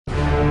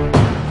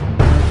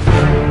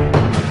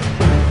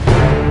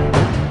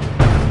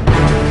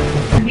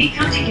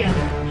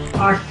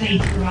our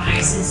faith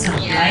rises up,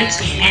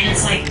 right? And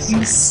it's like you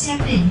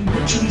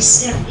literally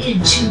step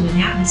into an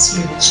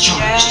atmosphere that's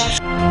charged.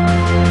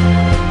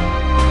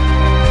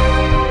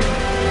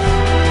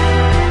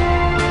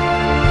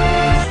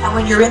 And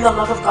when you're in the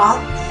love of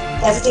God,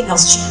 everything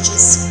else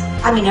changes.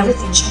 I mean,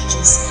 everything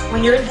changes.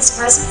 When you're in His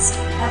presence,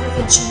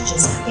 everything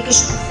changes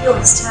because you can feel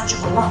His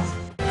tangible love.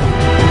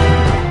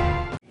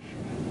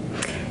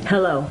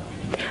 Hello,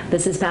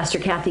 this is Pastor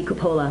Kathy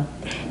Coppola,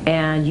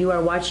 and you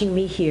are watching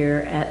me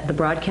here at the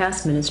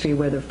broadcast ministry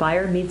where the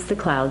fire meets the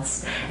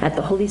clouds at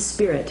the Holy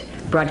Spirit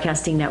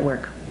Broadcasting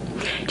Network.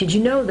 Did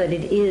you know that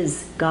it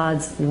is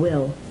God's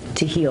will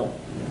to heal?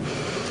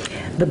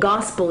 The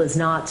gospel is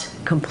not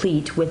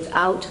complete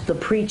without the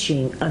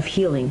preaching of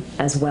healing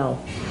as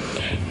well.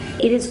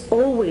 It is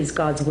always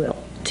God's will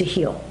to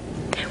heal.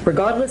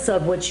 Regardless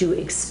of what you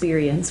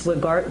experience,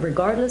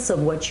 regardless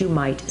of what you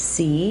might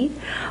see,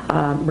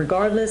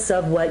 regardless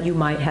of what you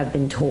might have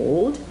been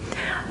told,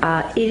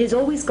 it is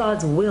always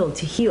God's will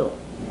to heal.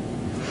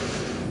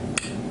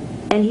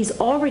 And He's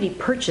already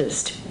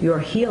purchased your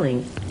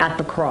healing at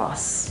the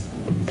cross.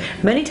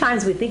 Many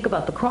times we think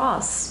about the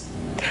cross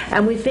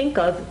and we think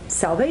of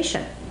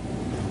salvation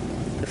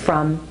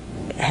from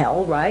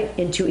hell, right,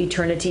 into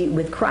eternity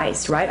with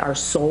Christ, right? Our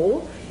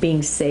soul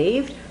being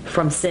saved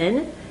from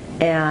sin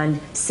and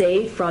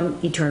saved from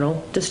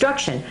eternal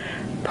destruction.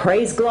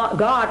 Praise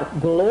God,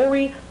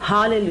 glory,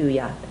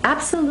 hallelujah.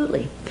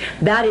 Absolutely.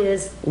 That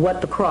is what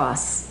the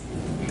cross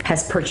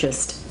has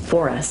purchased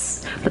for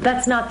us. But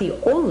that's not the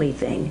only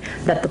thing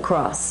that the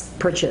cross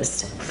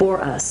purchased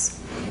for us.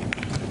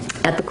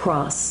 At the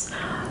cross,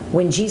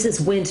 when Jesus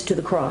went to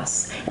the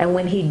cross and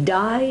when He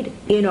died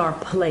in our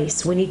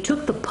place, when He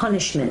took the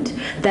punishment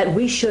that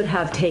we should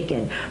have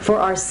taken for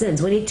our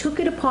sins, when He took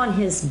it upon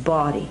His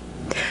body,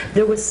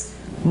 there was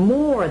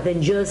more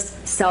than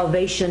just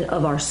salvation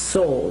of our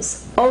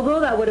souls. Although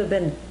that would have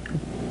been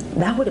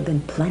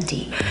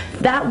plenty.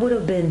 That would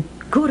have been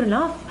good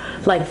enough.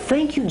 Like,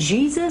 thank you,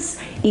 Jesus.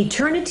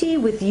 Eternity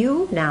with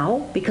you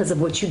now because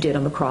of what you did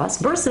on the cross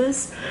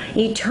versus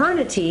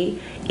eternity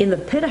in the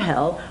pit of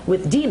hell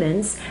with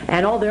demons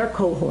and all their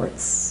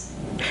cohorts.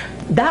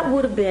 That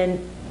would have been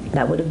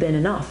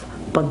enough.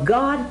 But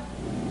God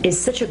is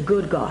such a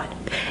good God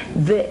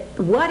that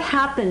what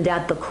happened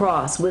at the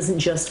cross wasn't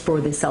just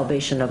for the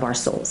salvation of our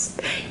souls.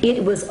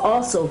 It was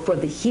also for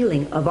the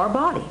healing of our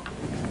body.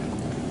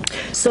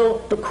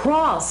 So the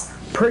cross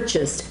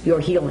purchased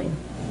your healing.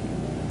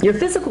 Your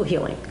physical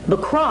healing. The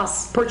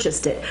cross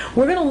purchased it.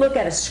 We're going to look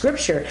at a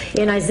scripture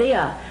in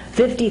Isaiah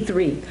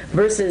 53,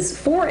 verses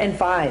 4 and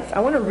 5. I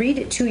want to read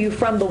it to you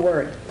from the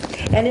Word.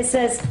 And it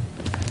says,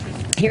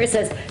 here it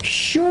says,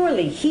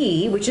 surely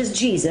He, which is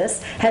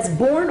Jesus, has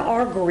borne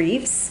our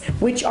griefs,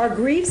 which our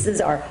griefs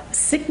is our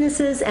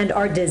sicknesses and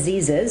our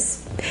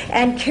diseases,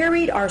 and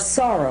carried our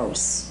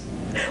sorrows.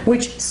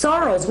 Which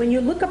sorrows, when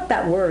you look up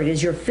that word,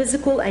 is your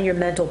physical and your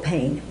mental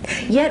pain.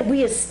 Yet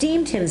we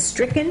esteemed Him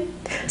stricken,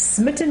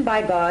 smitten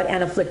by God,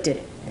 and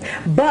afflicted.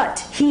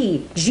 But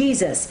He,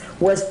 Jesus,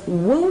 was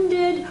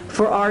wounded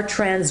for our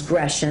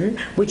transgression,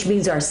 which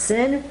means our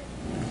sin,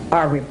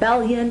 our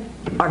rebellion,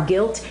 our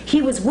guilt.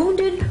 He was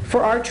wounded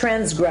for our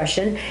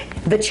transgression.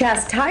 The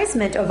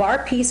chastisement of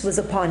our peace was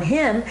upon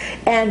Him,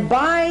 and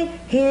by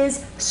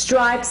His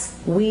stripes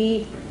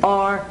we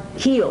are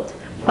healed.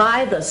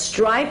 By the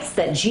stripes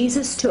that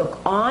Jesus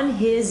took on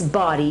His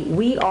body,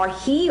 we are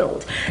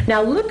healed.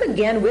 Now look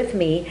again with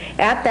me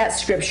at that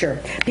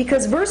scripture,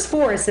 because verse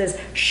 4 it says,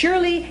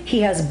 surely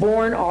He has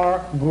borne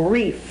our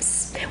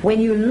griefs.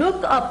 When you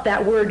look up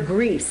that word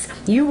griefs,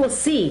 you will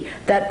see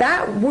that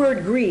that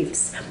word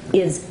griefs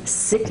is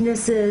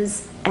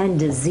sicknesses and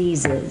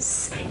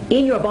diseases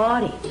in your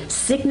body.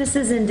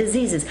 Sicknesses and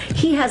diseases.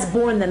 He has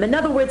borne them. In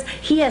other words,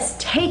 He has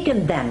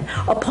taken them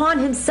upon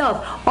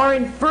Himself. Our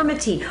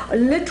infirmity,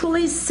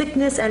 literally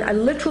sickness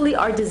and literally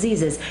our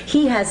diseases.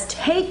 He has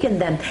taken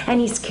them and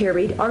He's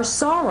carried our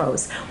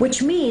sorrows,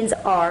 which means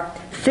our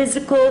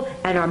physical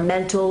and our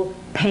mental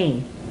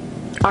pain.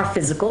 Our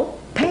physical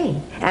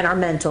pain and our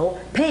mental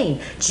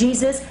pain.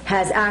 Jesus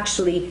has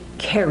actually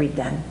carried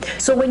them.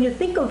 So when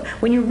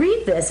you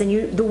read this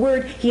and the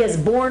word He has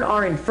borne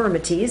our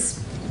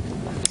infirmities,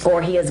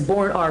 or He has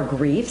borne our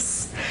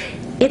griefs,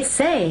 it's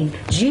saying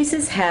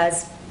Jesus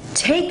has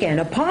taken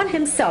upon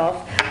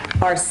Himself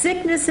our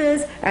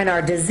sicknesses and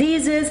our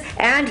diseases,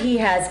 and He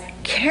has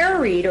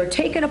carried or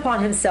taken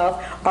upon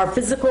Himself our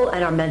physical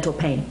and our mental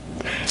pain.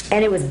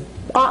 And it was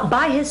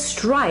by His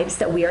stripes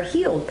that we are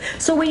healed.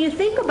 So when you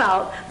think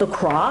about the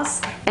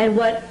cross and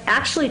what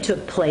actually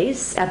took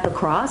place at the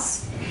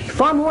cross,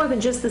 far more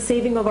than just the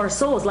saving of our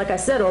souls, like I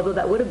said, although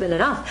that would have been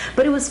enough,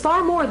 but it was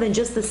far more than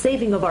just the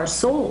saving of our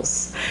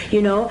souls.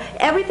 You know,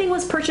 everything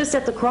was purchased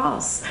at the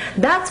cross.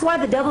 That's why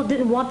the devil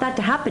didn't want that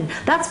to happen.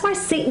 That's why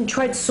Satan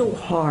tried so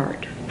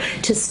hard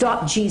to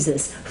stop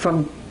Jesus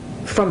from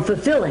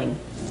fulfilling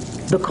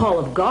the call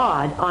of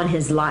God on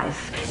his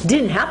life.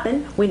 Didn't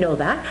happen, we know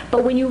that.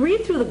 But when you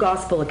read through the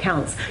gospel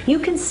accounts, you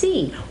can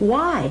see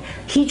why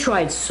he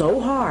tried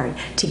so hard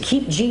to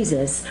keep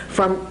Jesus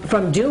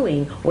from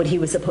doing what he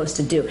was supposed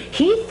to do.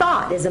 He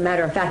thought, as a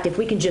matter of fact, if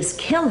we can just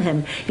kill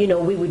him, it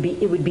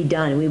would be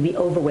done, we would be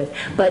over with.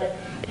 But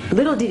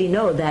little did he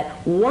know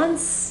that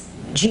once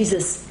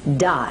Jesus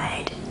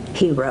died,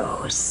 he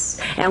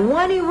rose. And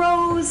when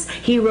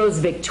he rose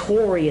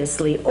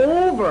victoriously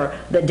over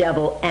the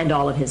devil and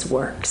all of his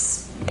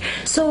works.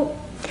 So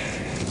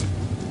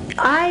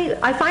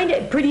I find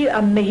it pretty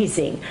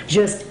amazing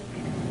just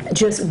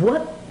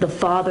what the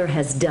Father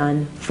has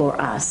done for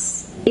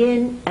us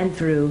in and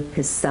through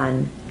his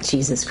Son,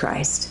 Jesus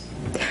Christ.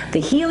 The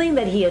healing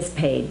that he has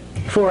paid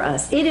for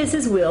us. It is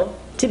his will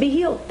to be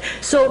healed.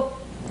 So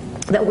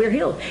that we're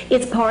healed.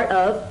 It's part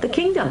of the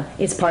kingdom.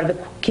 It's part of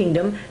the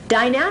kingdom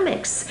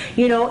dynamics.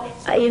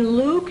 In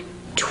Luke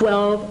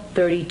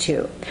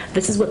 12:32,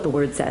 this is what the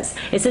word says.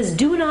 It says,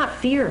 "Do not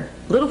fear,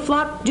 little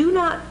flock, do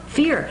not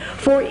fear,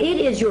 for it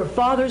is your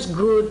Father's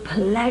good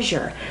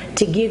pleasure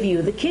to give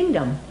you the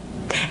kingdom."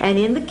 And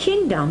in the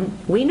kingdom,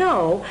 we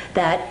know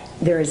that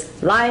there's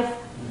life,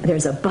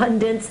 there's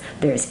abundance,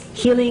 there's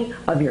healing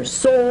of your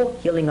soul,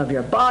 healing of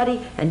your body,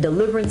 and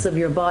deliverance of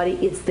your body.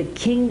 It's the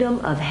kingdom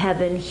of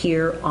heaven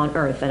here on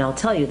earth. And I'll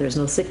tell you, there's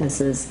no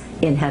sicknesses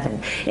in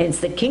heaven. And it's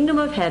the kingdom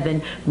of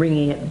heaven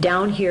bringing it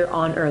down here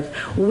on earth.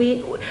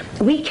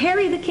 We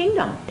carry the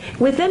kingdom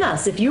within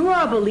us. If you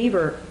are a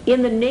believer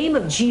in the name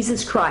of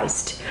Jesus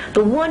Christ,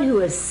 the one who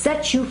has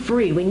set you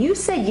free, when you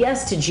said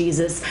yes to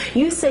Jesus,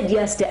 you said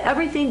yes to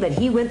everything that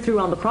he went through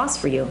on the cross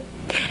for you.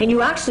 And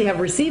you actually have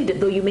received it,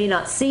 though you may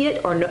not see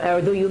it or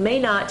though you may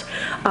not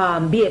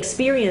be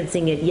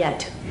experiencing it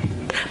yet.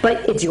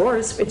 But it's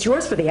yours. It's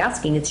yours for the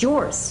asking. It's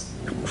yours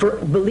for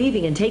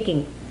believing and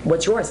taking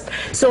what's yours.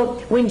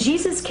 So when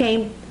Jesus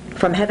came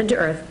from heaven to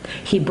earth,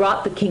 he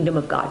brought the kingdom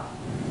of God.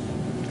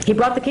 He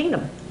brought the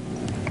kingdom.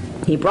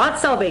 He brought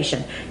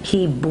salvation.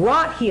 He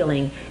brought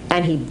healing.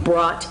 And he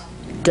brought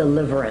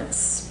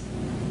deliverance.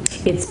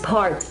 It's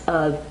part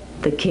of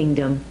the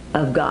kingdom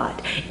of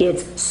God.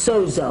 It's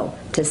sozo,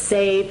 to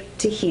save,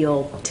 to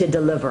heal, to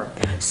deliver.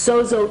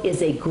 Sozo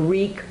is a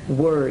Greek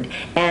word,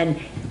 and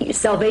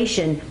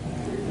salvation,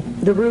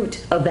 the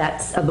root of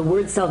the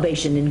word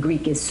salvation in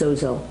Greek is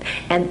sozo,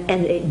 and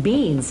it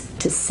means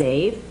to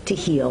save, to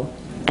heal,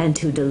 and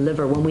to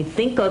deliver. When we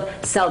think of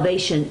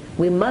salvation,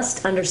 we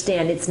must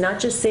understand it's not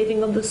just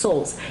saving of the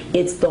souls,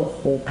 it's the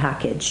whole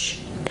package.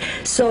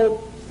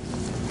 So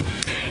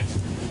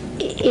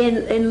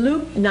in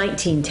Luke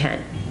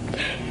 19:10,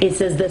 it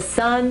says, "The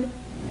Son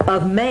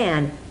of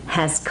Man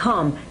has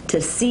come to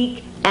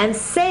seek and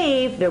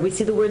save." There we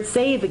see the word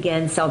save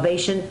again.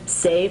 Salvation,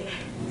 save.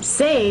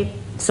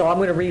 So I'm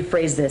going to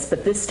rephrase this,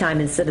 but this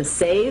time instead of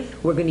save,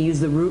 we're going to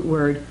use the root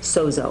word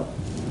sozo.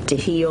 To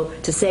heal,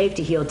 to save,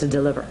 to heal, to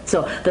deliver.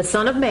 So the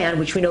Son of Man,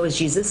 which we know is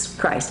Jesus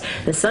Christ,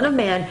 the Son of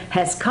Man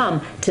has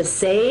come to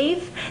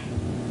save,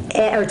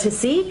 or to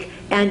seek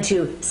and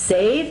to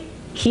save,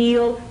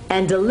 heal,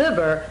 and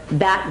deliver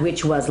that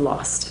which was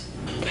lost.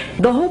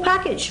 The whole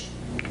package.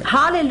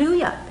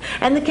 Hallelujah.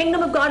 And the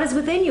kingdom of God is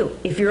within you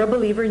if you're a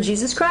believer in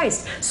Jesus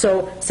Christ.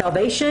 So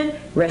salvation,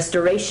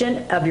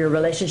 restoration of your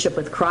relationship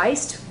with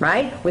Christ,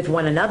 right? With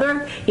one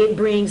another. It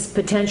brings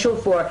potential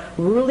for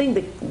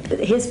ruling,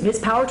 his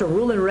power to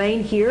rule and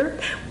reign here.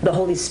 The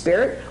Holy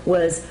Spirit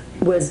was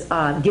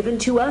given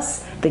to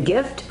us, the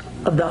gift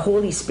of the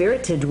Holy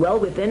Spirit to dwell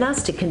within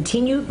us, to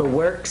continue the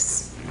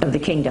works of the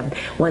kingdom.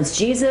 Once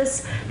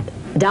Jesus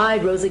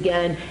died, rose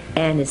again,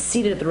 and is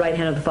seated at the right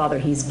hand of the Father,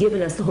 he's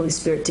given us the Holy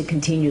Spirit to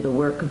continue the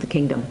work of the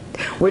kingdom.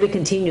 We're to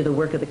continue the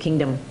work of the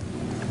kingdom.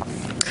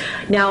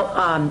 Now,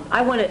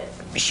 I want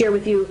to share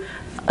with you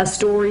a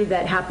story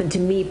that happened to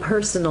me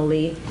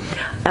personally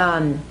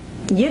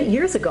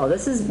years ago.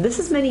 This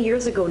is many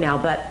years ago now,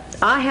 but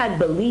I had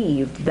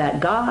believed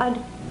that God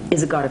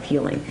is a God of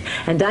healing.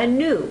 And I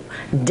knew,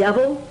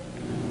 devil,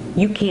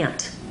 you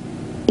can't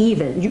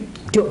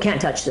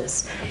touch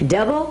this.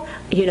 Devil,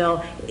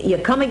 you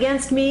come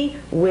against me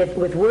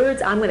with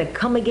words. I'm going to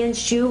come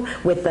against you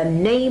with the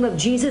name of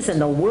Jesus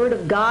and the word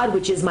of God,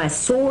 which is my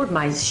sword,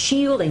 my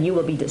shield, and you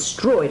will be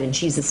destroyed in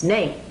Jesus'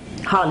 name.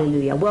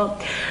 Hallelujah. Well,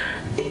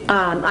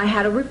 I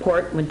had a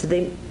report, went to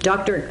the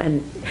doctor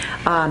and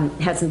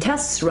had some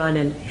tests run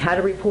and had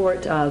a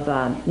report of,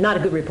 not a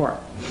good report,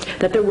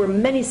 that there were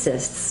many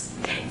cysts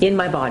in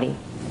my body.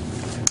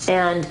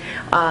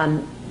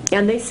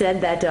 And they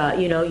said that,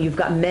 you've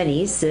got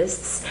many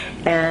cysts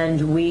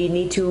and we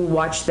need to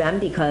watch them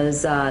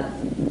because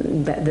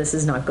this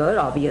is not good,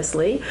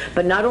 obviously.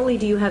 But not only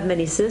do you have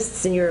many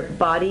cysts in your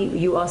body,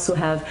 you also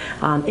have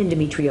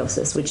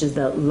endometriosis, which is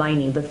the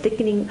lining, the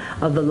thickening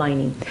of the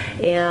lining,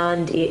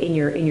 and in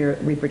your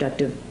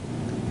reproductive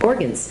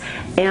organs.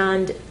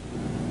 And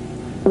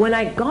when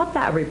I got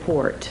that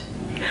report,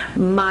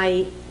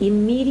 my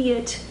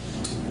immediate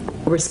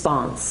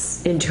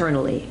response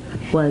internally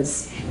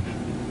was,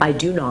 I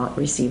do not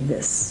receive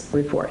this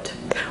report.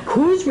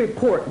 Whose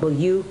report will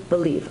you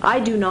believe?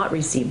 I do not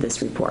receive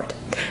this report.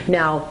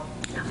 Now,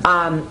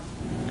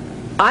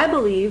 I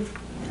believe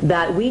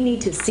that we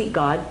need to seek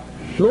God.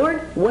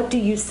 Lord, what do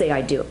you say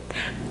I do?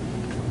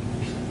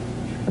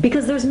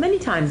 Because there's many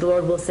times the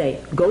Lord will say,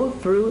 go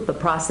through the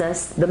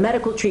process, the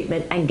medical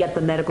treatment, and get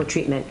the medical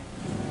treatment.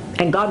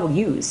 And God will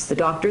use the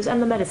doctors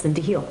and the medicine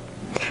to heal.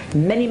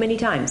 Many, many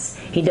times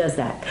He does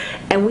that.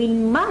 And we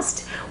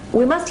must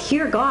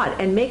hear God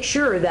and make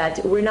sure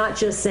that we're not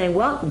just saying,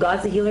 well,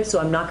 God's the healer, so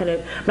I'm not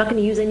going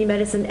to use any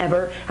medicine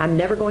ever. I'm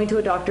never going to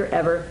a doctor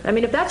ever. I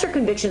mean, if that's your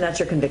conviction, that's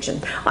your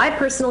conviction. I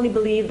personally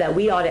believe that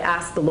we ought to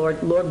ask the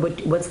Lord,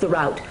 what's the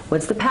route?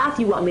 What's the path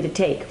you want me to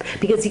take?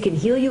 Because He can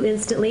heal you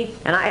instantly,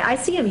 and I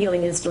see Him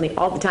healing instantly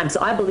all the time,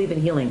 so I believe in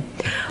healing.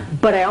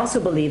 But I also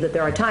believe that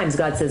there are times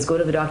God says, go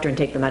to the doctor and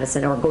take the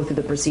medicine, or go through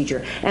the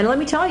procedure. And let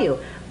me tell you,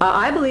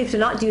 I believe to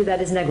not do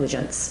that is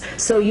negligence.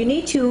 So you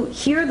need to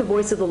hear the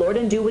voice of the Lord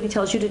and do what He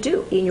tells you to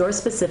do in your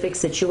specific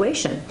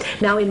situation.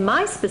 Now, in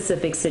my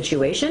specific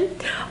situation,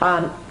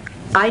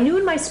 I knew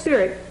in my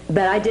spirit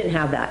that I didn't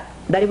have that.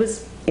 That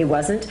it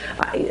wasn't.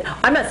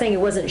 I'm not saying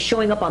it wasn't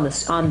showing up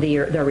on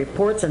their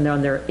reports and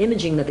on their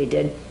imaging that they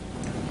did.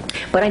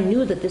 But I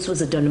knew that this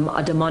was a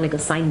demonic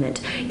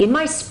assignment. In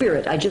my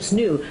spirit, I just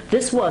knew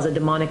this was a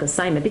demonic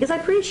assignment because I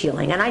preach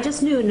healing. And I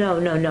just knew, no,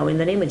 in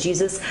the name of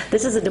Jesus,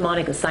 this is a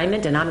demonic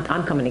assignment and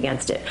I'm coming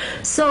against it.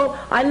 So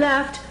I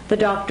left the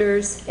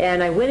doctors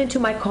and I went into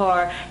my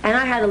car and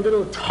I had a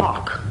little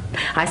talk.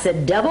 I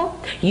said, devil,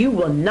 you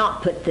will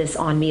not put this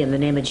on me in the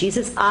name of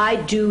Jesus. I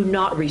do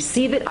not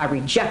receive it. I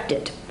reject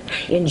it.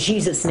 In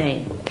Jesus'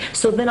 name.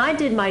 So then I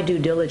did my due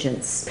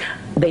diligence.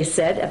 They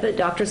said at the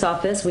doctor's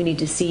office, we need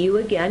to see you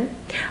again,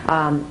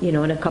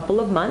 in a couple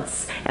of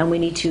months, and we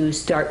need to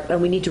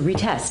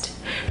retest.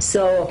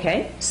 So,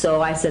 okay.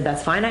 So I said,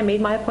 that's fine. I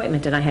made my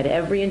appointment, and I had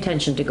every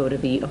intention to go to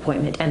the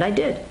appointment, and I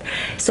did.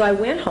 So I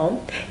went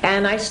home,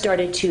 and I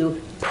started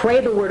to pray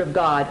the Word of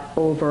God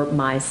over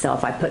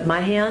myself. I put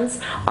my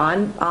hands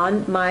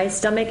on my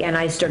stomach, and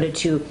I started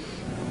to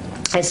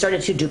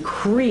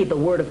decree the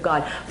Word of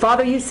God.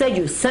 Father, you said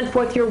you sent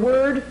forth your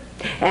Word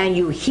and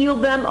you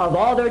healed them of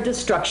all their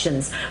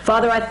destructions.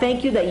 Father, I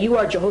thank you that you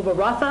are Jehovah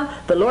Rapha,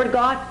 the Lord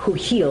God who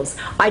heals.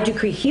 I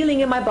decree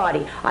healing in my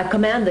body. I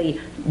command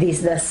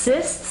the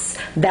cysts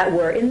that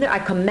were in there, I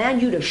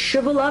command you to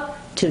shrivel up,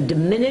 to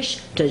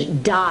diminish, to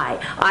die.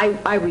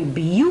 I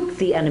rebuke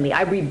the enemy.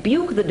 I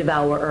rebuke the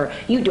devourer.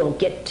 You don't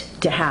get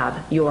to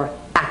have your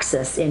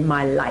access in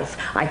my life.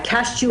 I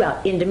cast you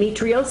out.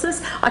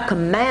 Endometriosis, I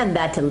command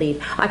that to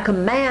leave. I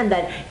command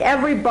that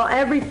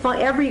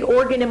every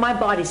organ in my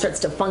body starts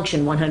to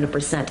function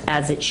 100%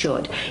 as it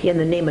should. In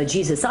the name of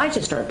Jesus, I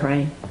just started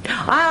praying.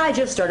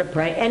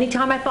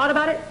 Anytime I thought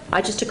about it,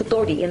 I just took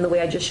authority in the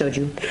way I just showed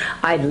you.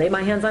 I'd lay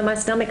my hands on my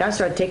stomach. I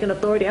started taking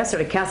authority. I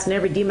started casting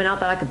every demon out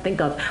that I could think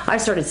of. I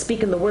started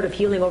speaking the word of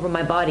healing over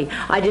my body.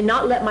 I did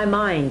not let my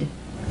mind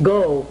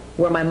go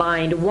where my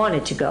mind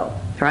wanted to go,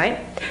 right?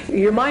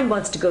 Your mind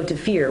wants to go to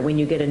fear when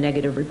you get a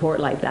negative report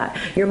like that.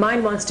 Your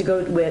mind wants to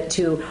go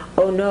to,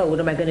 oh no, what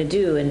am I going to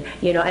do? And,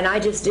 and I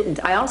just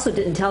didn't. I also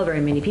didn't tell very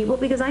many people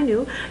because I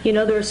knew,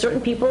 there are certain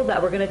people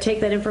that were going to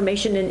take that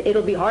information and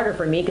it'll be harder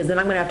for me because then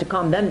I'm going to have to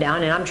calm them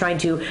down and I'm trying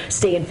to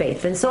stay in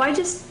faith. And so I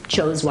just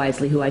chose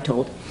wisely who I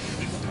told.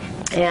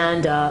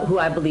 And who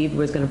I believed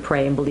was going to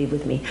pray and believe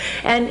with me.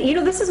 And,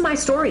 this is my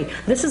story.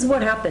 This is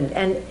what happened.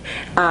 And,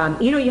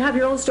 you have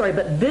your own story,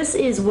 but this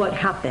is what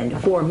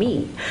happened for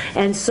me.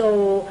 And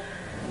so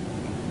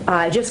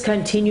I just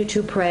continued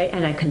to pray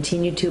and I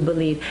continued to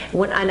believe.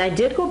 And I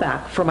did go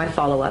back for my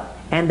follow-up.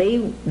 And they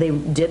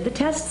did the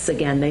tests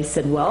again. They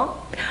said,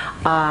 well,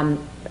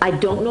 I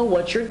don't know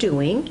what you're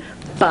doing,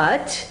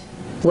 but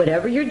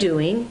whatever you're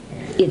doing,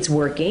 it's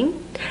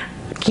working.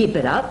 Keep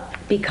it up.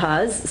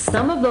 Because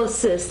some of those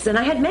cysts, and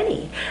I had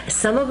many,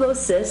 some of those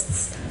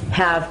cysts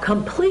have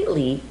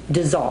completely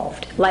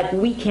dissolved. Like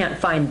we can't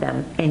find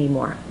them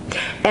anymore.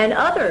 And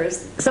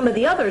some of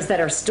the others that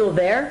are still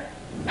there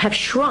have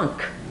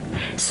shrunk.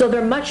 So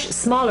they're much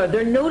smaller.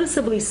 They're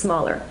noticeably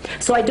smaller.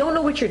 So I don't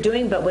know what you're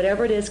doing, but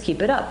whatever it is,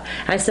 keep it up.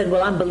 I said,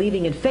 well, I'm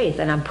believing in faith,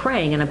 and I'm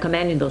praying, and I'm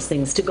commanding those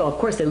things to go. Of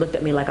course, they looked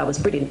at me like I was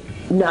pretty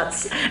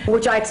nuts,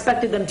 which I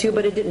expected them to,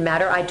 but it didn't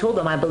matter. I told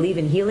them I believe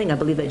in healing. I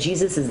believe that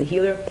Jesus is the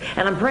healer,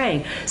 and I'm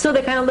praying. So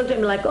they kind of looked at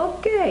me like,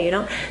 okay,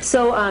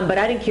 So, but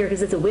I didn't care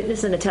because it's a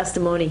witness and a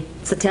testimony.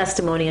 It's a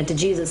testimony unto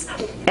Jesus.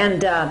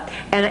 And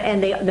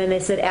then they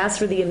said, as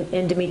for the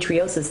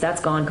endometriosis,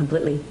 that's gone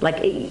completely. Like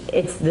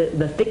it's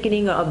the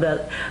thickening of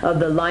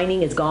the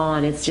lining is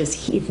gone.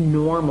 It's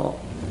normal.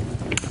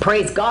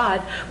 Praise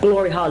God.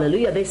 Glory,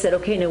 hallelujah. They said,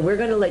 okay, now we're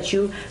going to let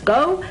you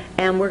go,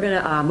 and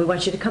we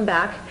want you to come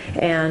back.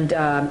 And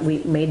we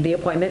made the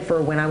appointment for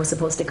when I was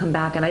supposed to come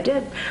back, and I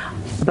did.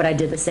 But I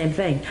did the same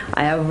thing.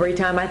 Every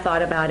time I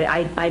thought about it,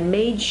 I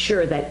made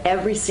sure that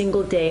every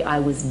single day I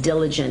was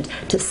diligent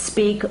to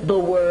speak the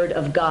word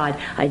of God.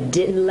 I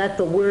didn't let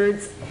the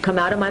words come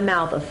out of my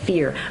mouth of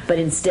fear, but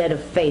instead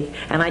of faith.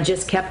 And I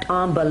just kept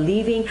on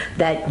believing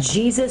that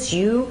Jesus,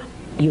 you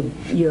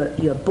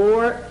You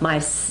bore my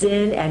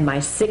sin and my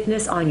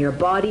sickness on your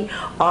body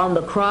on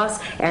the cross,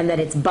 and that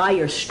it's by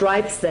your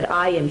stripes that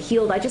I am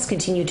healed. I just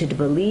continue to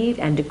believe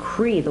and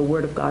decree the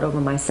word of God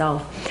over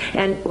myself.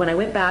 And when I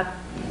went back,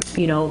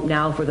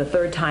 now for the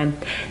third time,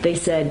 they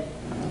said,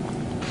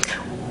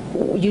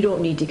 you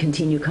don't need to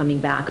continue coming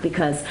back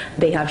because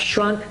they have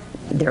shrunk.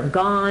 They're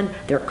gone.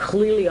 They're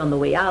clearly on the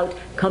way out.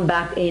 Come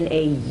back in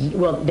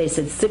they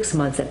said 6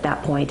 months at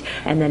that point.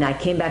 And then I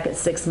came back at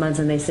 6 months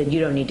and they said,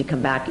 you don't need to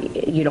come back.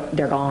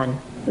 They're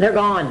gone. They're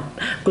gone.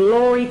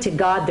 Glory to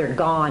God, they're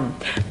gone.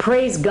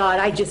 Praise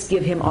God. I just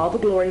give him all the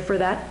glory for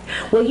that.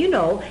 Well,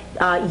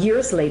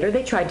 years later,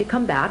 they tried to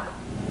come back.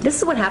 This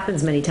is what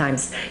happens many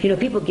times.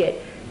 People get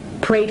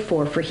prayed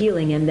for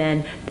healing, and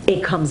then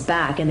it comes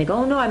back and they go,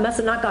 oh no, I must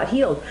have not got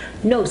healed.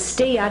 No,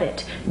 stay at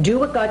it. Do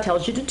what God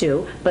tells you to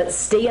do, but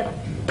stay at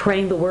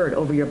praying the word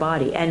over your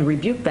body and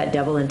rebuke that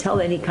devil and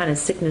tell any kind of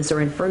sickness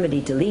or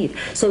infirmity to leave.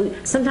 So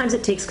sometimes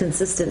it takes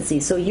consistency.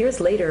 So years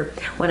later,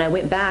 when I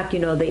went back,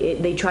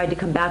 they tried to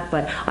come back,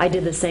 but I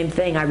did the same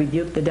thing. I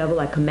rebuked the devil.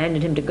 I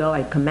commanded him to go.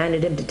 I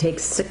commanded him to take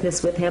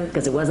sickness with him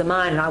because it wasn't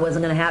mine and I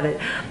wasn't going to have it.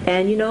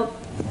 And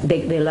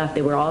they left.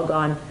 They were all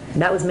gone.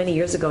 That was many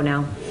years ago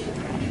now.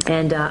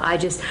 And I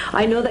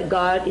know that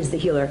God is the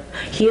healer.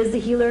 He is the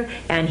healer,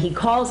 and he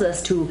calls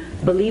us to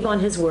believe on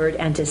his word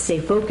and to stay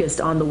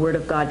focused on the word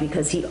of God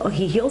because he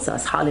heals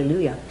us.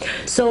 Hallelujah.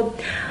 So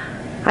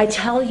I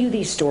tell you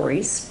these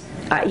stories.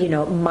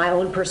 My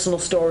own personal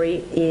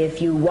story.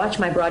 If you watch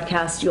my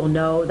broadcast, you'll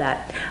know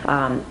that,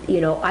 I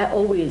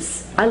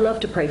love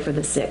to pray for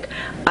the sick.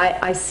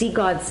 I see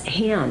God's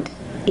hand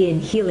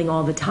in healing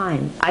all the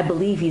time. I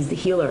believe he's the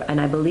healer,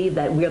 and I believe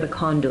that we're the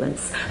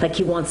conduits. Like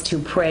he wants to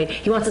pray.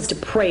 He wants us to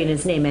pray in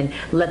his name and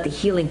let the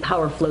healing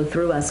power flow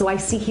through us. So I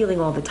see healing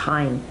all the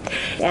time.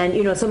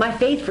 And, so my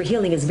faith for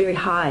healing is very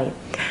high.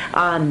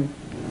 At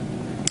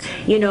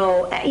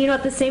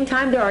the same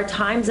time, there are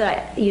times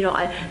that,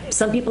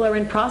 some people are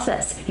in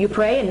process. You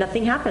pray and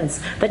nothing happens.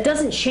 That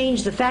doesn't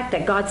change the fact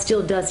that God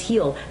still does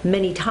heal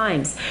many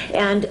times.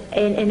 And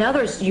in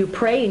others, you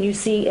pray and you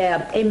see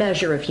a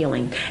measure of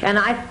healing. And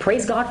I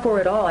praise God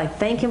for it all. I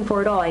thank him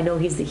for it all. I know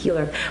he's the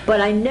healer.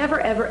 But I never,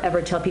 ever,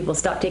 ever tell people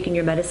stop taking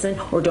your medicine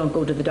or don't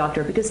go to the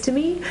doctor, because to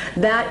me,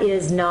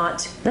 that's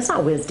not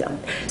wisdom.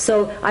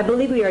 So I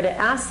believe we are to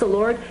ask the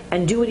Lord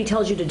and do what he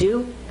tells you to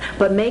do,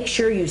 but make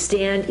sure you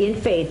stand in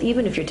faith.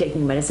 Even if you're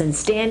taking medicine,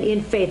 stand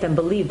in faith and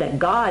believe that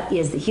God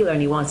is the healer and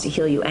he wants to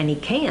heal you, and he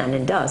can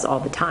and does all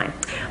the time.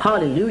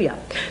 Hallelujah.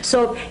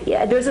 So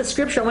there's a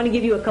scripture. I want to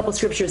give you a couple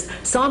scriptures.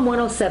 Psalm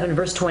 107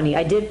 verse 20.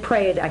 I did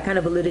pray it. I kind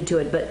of alluded to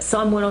it, but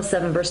Psalm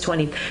 107 verse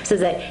 20 says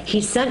that he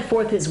sent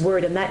forth his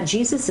word, and that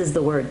Jesus is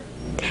the word.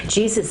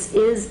 Jesus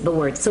is the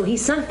word. So he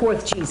sent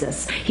forth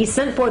Jesus. He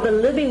sent forth the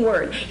living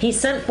word. He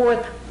sent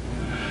forth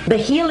the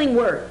healing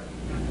word,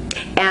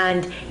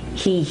 and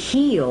he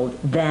healed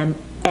them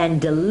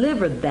and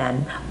delivered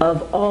them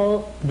of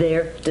all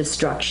their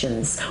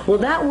destructions. Well,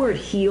 that word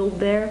healed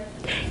there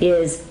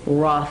is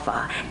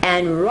Rapha.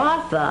 And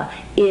Rapha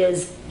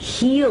is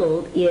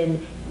healed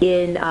in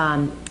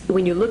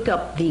when you look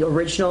up the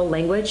original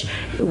language,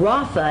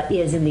 Rapha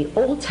is in the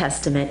Old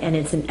Testament, and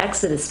it's in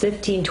Exodus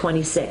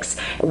 15:26,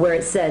 where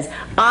it says,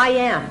 I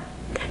am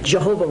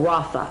Jehovah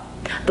Rapha,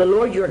 the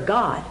Lord your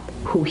God,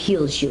 who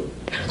heals you.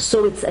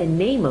 So it's a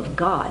name of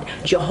God,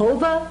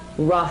 Jehovah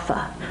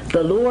Rapha,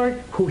 the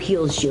Lord who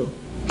heals you.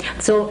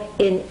 So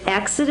in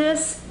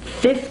Exodus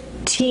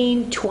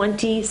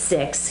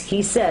 15:26,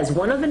 he says,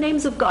 one of the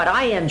names of God,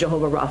 I am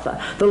Jehovah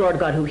Rapha, the Lord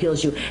God who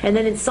heals you. And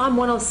then in Psalm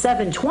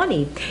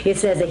 107:20, it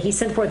says that he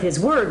sent forth his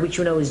word, which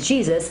you know is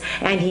Jesus,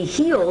 and he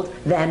healed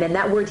them, and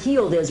that word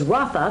healed is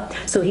Rapha.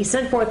 So he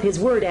sent forth his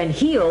word and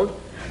healed,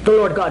 the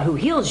Lord God who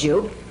heals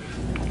you,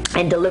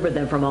 and deliver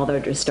them from all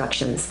their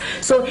destructions.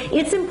 So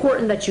it's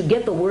important that you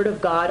get the word of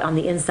God on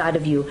the inside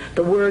of you,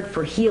 the word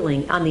for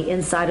healing on the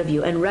inside of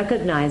you, and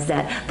recognize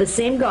that the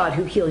same God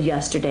who healed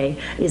yesterday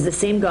is the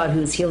same God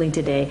who's healing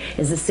today,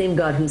 is the same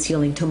God who's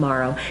healing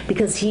tomorrow,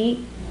 because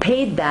he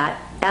paid that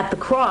at the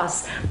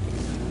cross.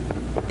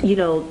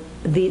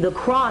 The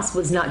cross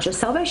was not just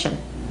salvation.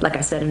 Like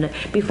I said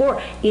before,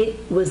 it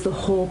was the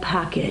whole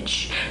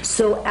package.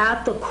 So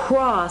at the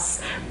cross,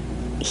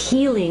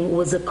 healing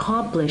was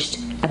accomplished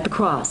at the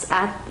cross.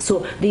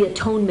 So the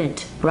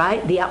atonement,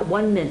 right? The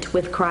at-one-ment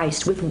with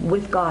Christ,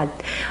 with God,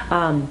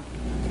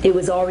 it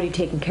was already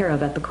taken care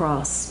of at the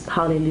cross.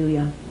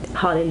 Hallelujah.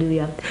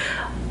 Hallelujah.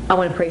 I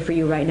want to pray for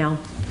you right now.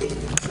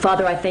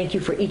 Father, I thank you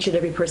for each and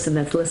every person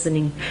that's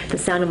listening, the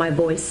sound of my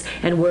voice,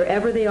 and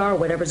wherever they are,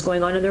 whatever's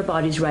going on in their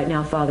bodies right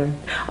now, Father,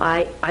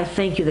 I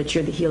thank you that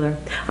you're the healer.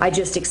 I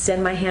just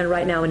extend my hand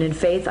right now, and in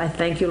faith, I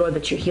thank you, Lord,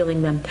 that you're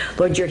healing them.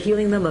 Lord, you're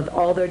healing them of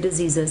all their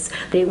diseases.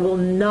 They will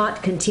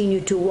not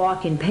continue to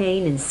walk in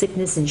pain and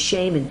sickness and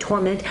shame and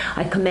torment.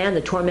 I command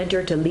the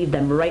tormentor to leave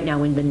them right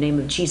now in the name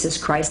of Jesus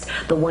Christ,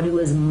 the one who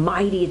is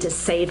mighty to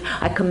save.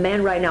 I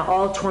command right now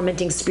all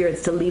tormenting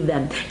spirits to leave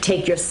them.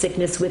 Take your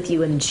sickness with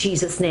you in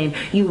Jesus' name.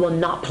 You You will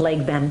not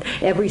plague them.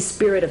 Every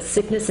spirit of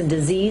sickness and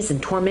disease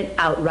and torment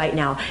out right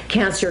now.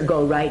 Cancer,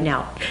 go right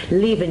now.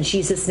 Leave in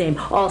Jesus' name.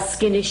 All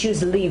skin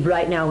issues, leave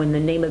right now in the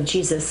name of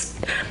Jesus.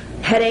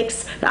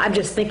 Headaches, I'm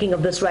just thinking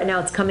of this right now.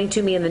 It's coming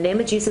to me in the name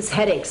of Jesus.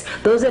 Headaches.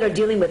 Those that are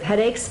dealing with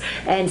headaches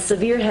and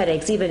severe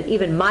headaches, even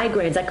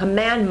migraines, I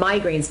command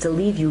migraines to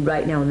leave you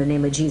right now in the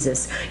name of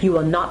Jesus. You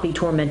will not be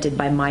tormented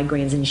by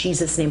migraines in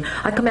Jesus' name.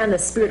 I command the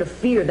spirit of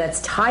fear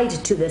that's tied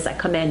to this, I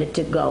command it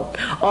to go.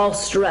 All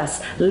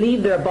stress,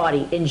 leave their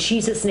body in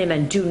Jesus' name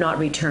and do not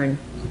return.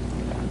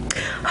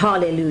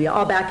 Hallelujah.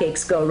 All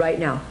backaches, go right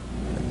now.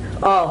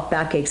 All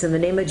backaches, in the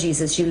name of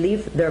Jesus, you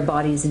leave their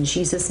bodies in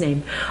Jesus'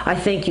 name. I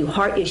thank you.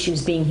 Heart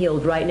issues being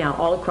healed right now,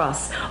 all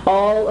across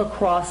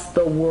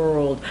the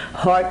world.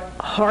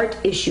 Heart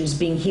issues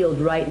being healed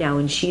right now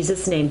in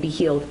Jesus' name. Be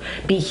healed.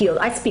 Be healed.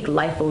 I speak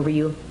life over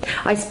you.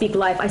 I speak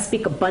life. I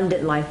speak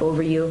abundant life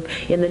over you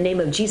in the name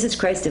of Jesus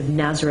Christ of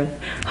Nazareth.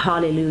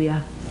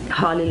 Hallelujah.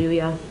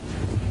 Hallelujah.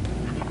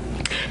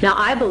 Now,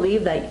 I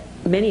believe that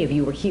many of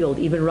you were healed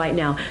even right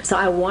now. So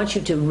I want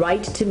you to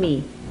write to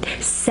me.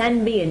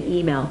 Send me an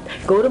email.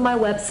 Go to my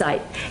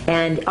website,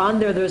 and on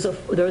there's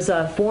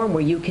a form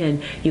where you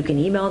can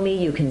email me.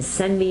 You can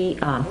send me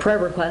prayer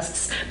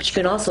requests, but you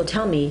can also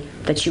tell me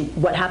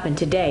what happened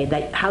today,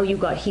 that how you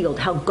got healed,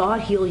 how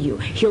God healed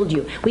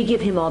you. We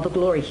give Him all the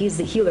glory. He's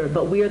the healer,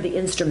 but we are the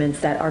instruments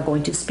that are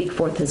going to speak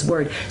forth His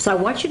word. So I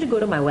want you to go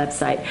to my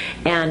website,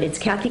 and it's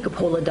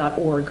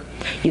kathycapola.org.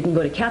 You can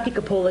go to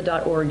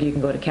kathycapola.org. You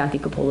can go to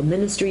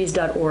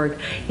kathycapolaministries.org.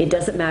 It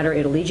doesn't matter.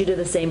 It'll lead you to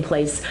the same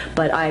place.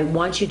 But I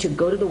want you to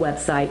go to the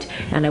website,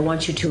 and I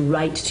want you to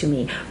write to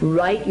me.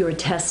 Write your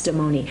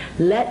testimony.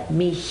 Let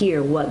me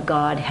hear what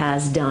God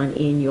has done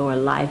in your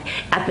life.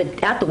 At the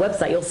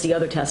website, you'll see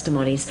other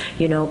testimonies.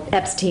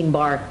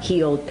 Epstein-Barr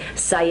healed,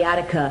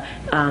 sciatica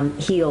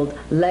healed,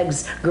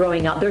 legs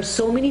growing out. There's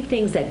so many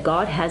things that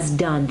God has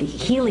done. The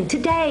healing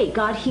today.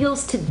 God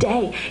heals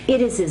today.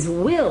 It is His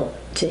will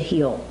to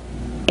heal.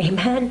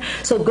 Amen.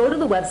 So go to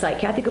the website,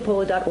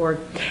 kathycapola.org,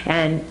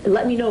 and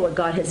let me know what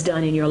God has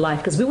done in your life,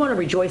 because we want to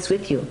rejoice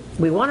with you.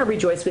 We want to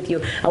rejoice with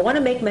you. I want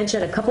to make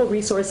mention a couple of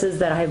resources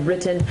that I have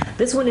written.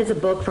 This one is a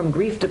book, From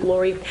Grief to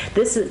Glory.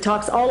 This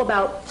talks all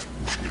about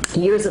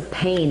years of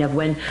pain of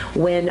when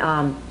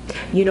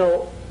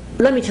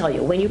let me tell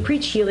you, when you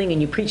preach healing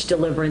and you preach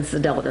deliverance, the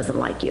devil doesn't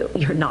like you.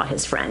 You're not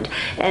his friend.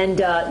 And,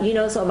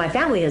 so my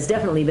family has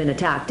definitely been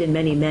attacked in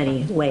many,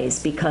 many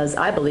ways, because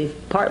I believe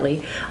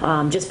partly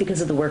just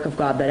because of the work of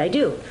God that I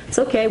do. It's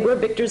okay. We're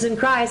victors in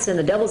Christ, and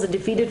the devil's a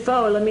defeated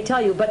foe, let me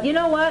tell you. But you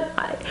know what?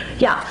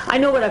 I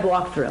know what I've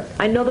walked through.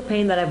 I know the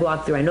pain that I've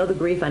walked through. I know the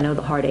grief. I know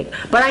the heartache.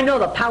 But I know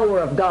the power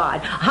of God.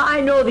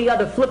 I know the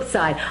other flip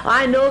side.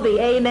 I know the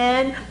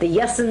amen, the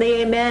yes and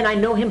the amen. I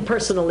know Him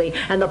personally.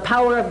 And the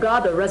power of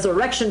God, the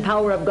resurrection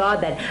power of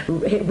God that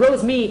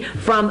rose me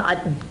from a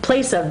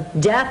place of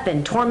death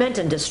and torment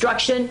and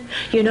destruction,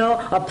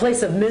 a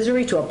place of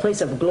misery to a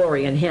place of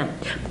glory in Him.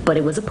 But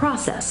it was a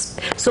process.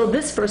 So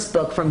this first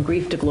book, From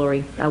Grief to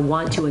Glory, I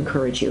want to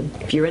encourage you.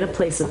 If you're in a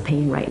place of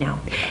pain right now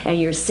and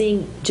you're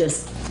seeing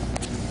just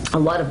a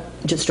lot of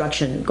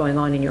destruction going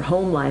on in your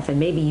home life, and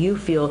maybe you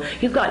feel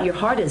your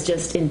heart is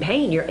just in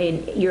pain, your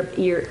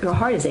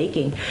heart is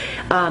aching,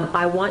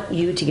 I want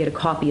you to get a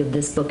copy of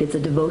this book. It's a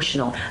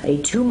devotional, a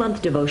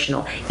 2-month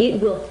devotional. It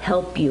will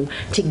help you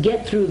to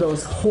get through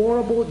those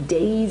horrible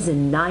days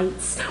and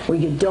nights where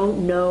you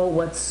don't know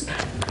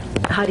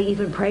how to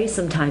even pray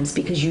sometimes,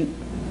 because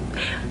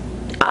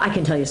I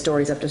can tell you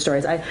stories after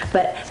stories.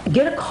 But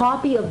get a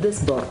copy of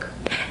this book,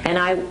 and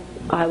I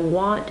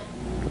want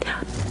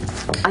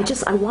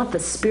the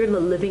Spirit of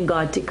the living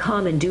God to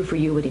come and do for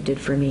you what He did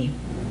for me.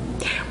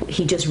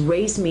 He just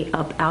raised me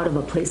up out of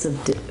a place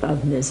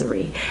of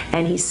misery,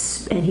 and he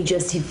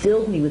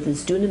filled me with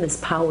His dunamis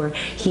power.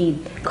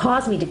 He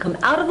caused me to come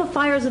out of the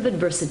fires of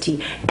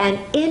adversity and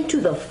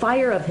into the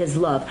fire of His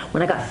love.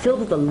 When I got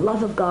filled with the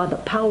love of God, the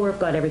power of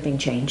God, everything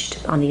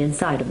changed on the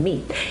inside of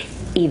me.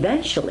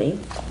 Eventually,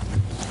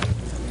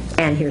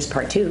 and here's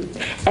part 2,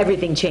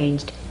 everything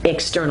changed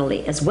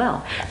externally as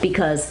well,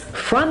 because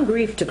From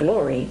Grief to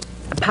Glory,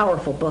 a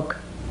powerful book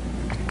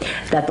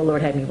that the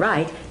Lord had me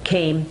write,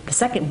 came the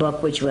second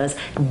book, which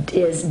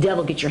is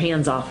Devil, Get Your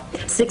Hands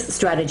Off. 6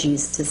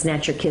 Strategies to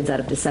Snatch Your Kids Out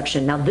of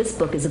Deception. Now this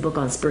book is a book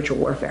on spiritual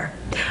warfare.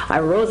 I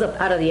rose up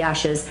out of the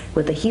ashes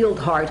with a healed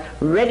heart,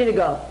 ready to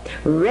go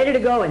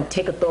and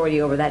take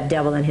authority over that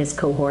devil and his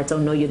cohorts. Oh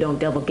no, you don't,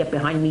 devil, get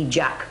behind me,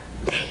 Jack.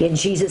 In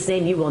Jesus'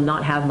 name, you will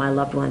not have my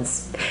loved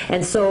ones.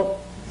 And so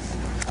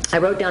I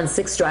wrote down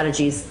 6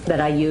 strategies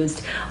that I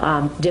used,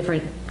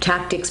 different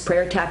tactics,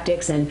 prayer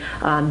tactics, and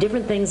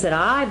different things that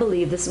I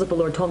believe this is what the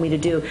Lord told me to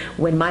do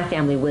when my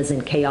family was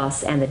in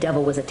chaos and the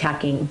devil was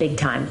attacking big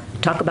time.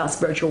 Talk about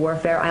spiritual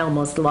warfare. I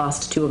almost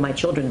lost 2 of my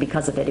children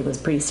because of it. It was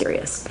pretty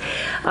serious.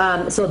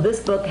 So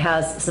this book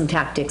has some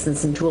tactics and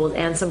some tools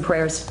and some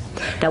prayers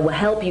that will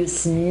help you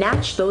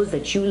snatch those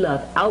that you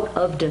love out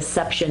of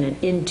deception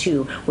and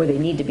into where they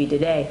need to be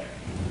today.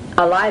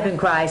 alive in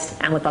Christ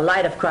and with the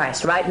light of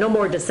Christ, right? No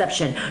more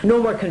deception,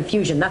 no more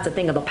confusion. That's a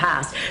thing of the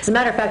past. As a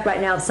matter of fact,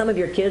 right now, if some of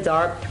your kids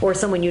are, or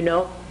someone you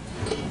know,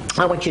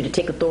 I want you to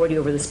take authority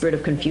over the spirit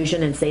of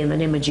confusion and say, in the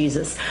name of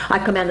Jesus, I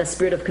command the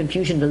spirit of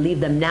confusion to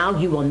leave them now.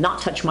 You will not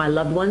touch my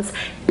loved ones.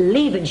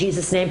 Leave in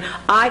Jesus' name.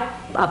 I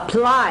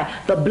apply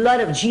the blood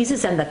of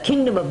Jesus, and the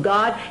kingdom of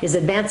God is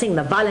advancing.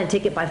 The violent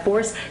take it by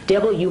force.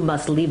 Devil, you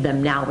must leave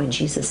them now in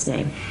Jesus'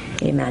 name.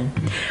 Amen.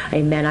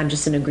 Amen. I'm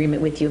just in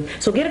agreement with you.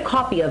 So get a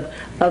copy of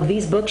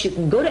these books. You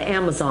can go to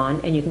Amazon,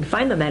 and you can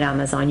find them at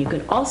Amazon. You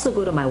can also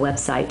go to my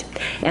website,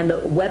 and the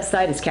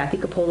website is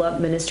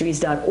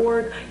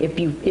KathyCapola.ministries.org.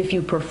 If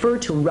you prefer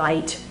to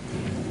write,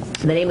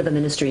 the name of the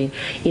ministry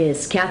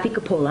is Kathy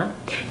Capola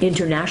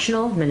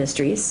International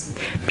Ministries,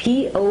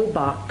 P.O.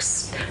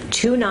 Box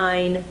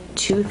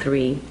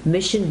 2923,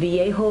 Mission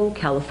Viejo,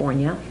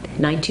 California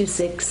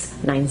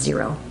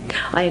 92690.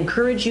 I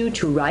encourage you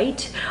to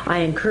write. I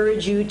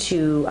encourage you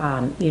to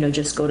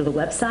just go to the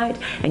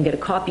website and get a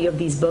copy of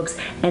these books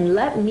and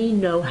let me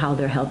know how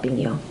they're helping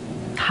you.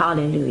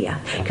 Hallelujah.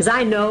 Because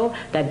I know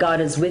that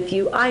God is with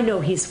you. I know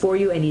He's for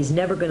you, and He's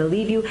never going to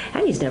leave you,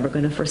 and He's never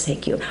going to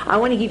forsake you. I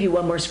want to give you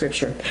one more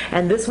scripture,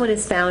 and this one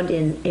is found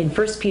in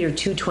 1 Peter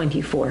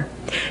 2:24.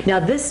 Now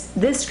this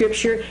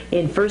scripture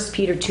in 1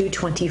 Peter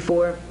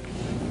 2:24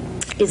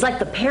 is like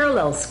the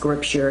parallel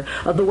scripture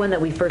of the one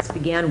that we first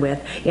began with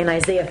in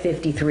Isaiah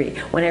 53.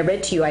 When I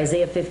read to you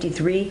Isaiah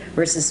 53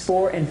 verses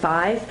 4 and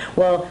 5,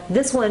 well,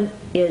 this one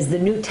is the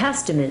New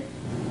Testament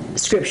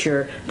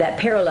scripture that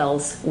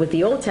parallels with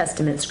the Old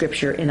Testament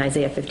scripture in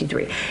Isaiah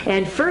 53.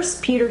 And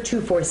 1 Peter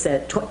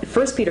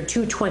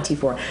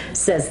 2:24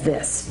 says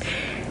this: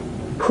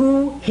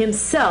 who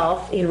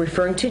himself, in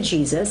referring to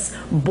Jesus,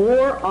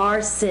 bore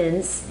our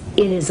sins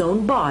in his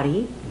own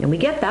body, and we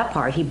get that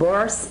part, he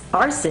bore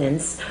our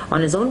sins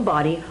on his own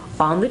body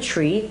on the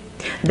tree,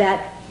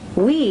 that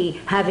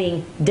we,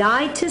 having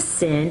died to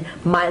sin,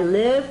 might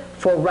live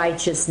for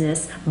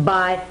righteousness,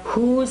 by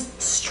whose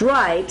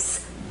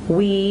stripes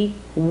we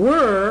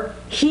were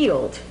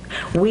healed.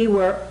 We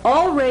were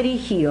already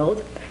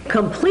healed,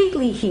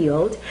 completely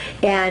healed,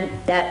 and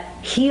that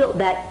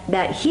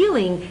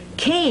healing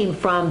came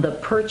from the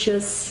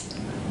purchase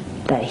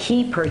that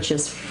He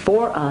purchased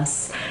for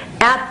us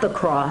at the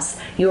cross.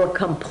 Your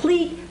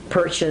complete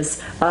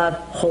purchase of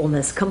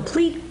wholeness,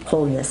 complete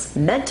wholeness,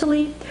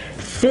 mentally,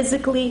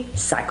 physically,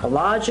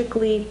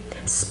 psychologically,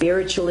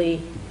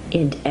 spiritually,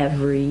 in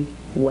every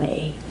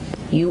way.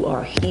 You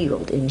are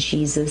healed in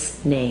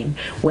Jesus' name.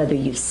 Whether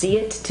you see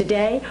it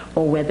today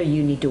or whether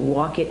you need to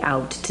walk it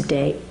out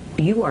today,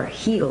 you are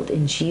healed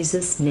in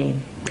Jesus'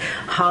 name.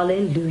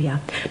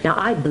 Hallelujah. Now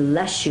I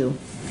bless you.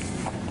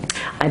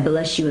 I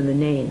bless you in the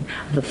name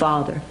of the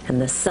Father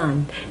and the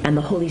Son and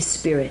the Holy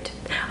Spirit.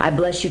 I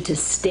bless you to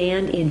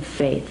stand in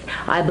faith.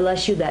 I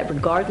bless you that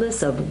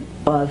regardless of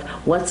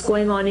what's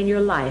going on in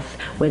your life,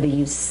 whether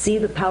you see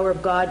the power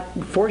of God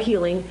for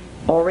healing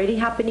already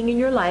happening in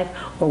your life,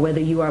 or whether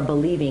you are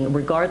believing,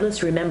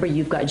 regardless, remember,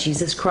 you've got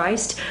Jesus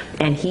Christ,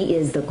 and He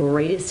is the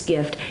greatest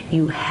gift.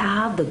 You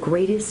have the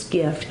greatest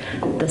gift,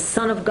 the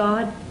Son of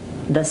God,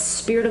 the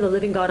Spirit of the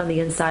living God on the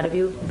inside of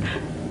you.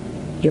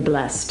 You're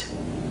blessed.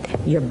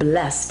 You're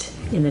blessed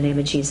in the name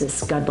of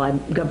Jesus.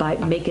 Goodbye.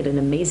 Make it an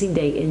amazing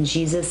day in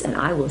Jesus, and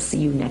I will see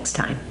you next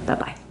time.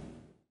 Bye-bye.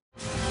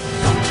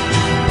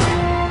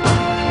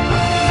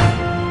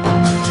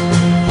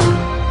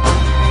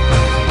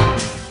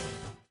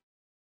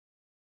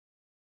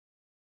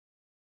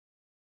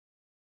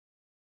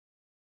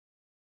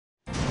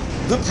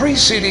 The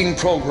preceding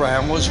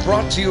program was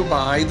brought to you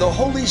by the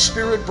Holy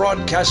Spirit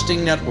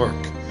Broadcasting Network,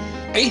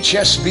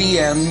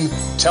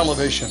 HSBN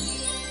Television.